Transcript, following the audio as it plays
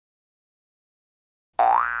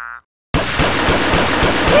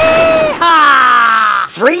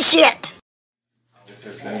free shit.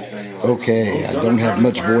 Okay, I don't have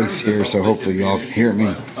much voice here, so hopefully y'all can hear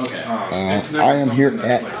me. I am here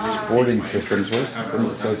at Sporting Systems. Where's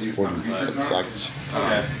it says Sporting Systems? So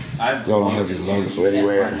y'all don't have your logo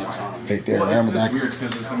anywhere. Right there. I'm back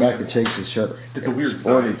of Chase's shirt. Right there.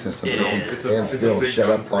 Sporting Systems. If you stand still and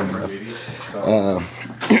shut up long enough.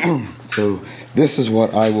 So this is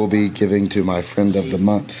what I will be giving to my friend of the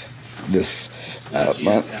month this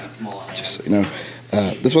month. Just so you know.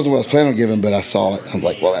 This wasn't what I was planning on giving, but I saw it. I'm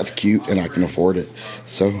like, well, that's cute, and I can afford it.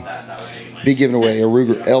 So, be giving away a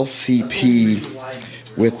Ruger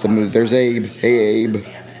LCP with the move. There's Abe. Hey, Abe.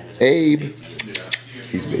 Abe.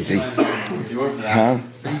 He's busy. Huh?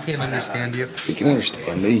 He can't understand you. He can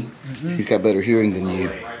understand me. He's got better hearing than you.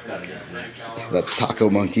 That's Taco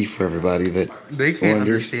Monkey for everybody that they can't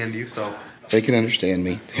understand you, so. They can understand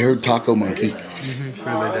me. They heard Taco Monkey.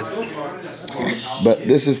 Sure they did. But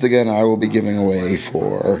this is the gun I will be giving away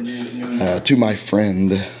to my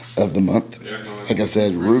friend of the month. Like I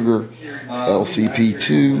said, Ruger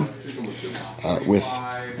LCP2 with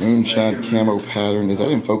moonshine camo pattern. Is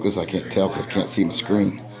that in focus? I can't tell because I can't see my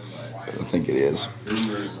screen. But I think it is.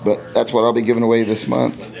 But that's what I'll be giving away this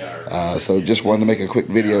month. So just wanted to make a quick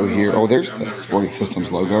video here. Oh, there's the Sporting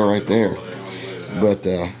Systems logo right there. But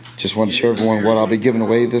just wanted to show everyone what I'll be giving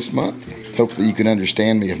away this month. Hopefully you can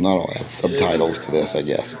understand me. If not, I'll add subtitles to this, I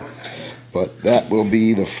guess. But that will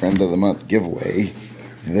be the Friend of the Month giveaway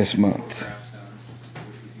this month.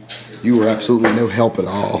 You were absolutely no help at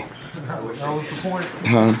all. That was the point.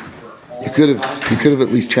 Huh? You could have at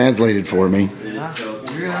least translated for me.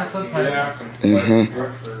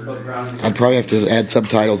 I'd probably have to add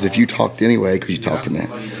subtitles if you talked anyway, because you talked in that.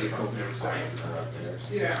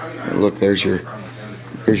 Look, there's your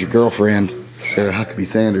girlfriend, Sarah Huckabee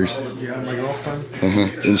Sanders. Yeah, my girlfriend.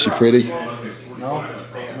 Isn't she pretty? No,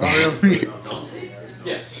 not really.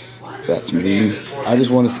 That's mean. I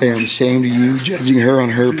just want to say I'm ashamed of you judging her on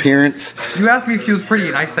her appearance. You asked me if she was pretty,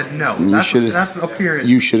 and I said no. That's appearance.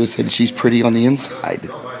 You should have said she's pretty on the inside.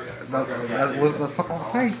 That's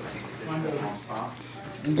hey.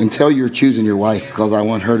 Until you're choosing your wife, because I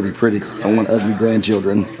want her to be pretty, because I don't want ugly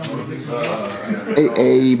grandchildren. Hey,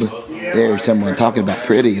 Abe. There's someone talking about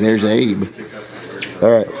pretty. There's Abe. All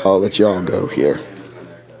right, I'll let y'all go here.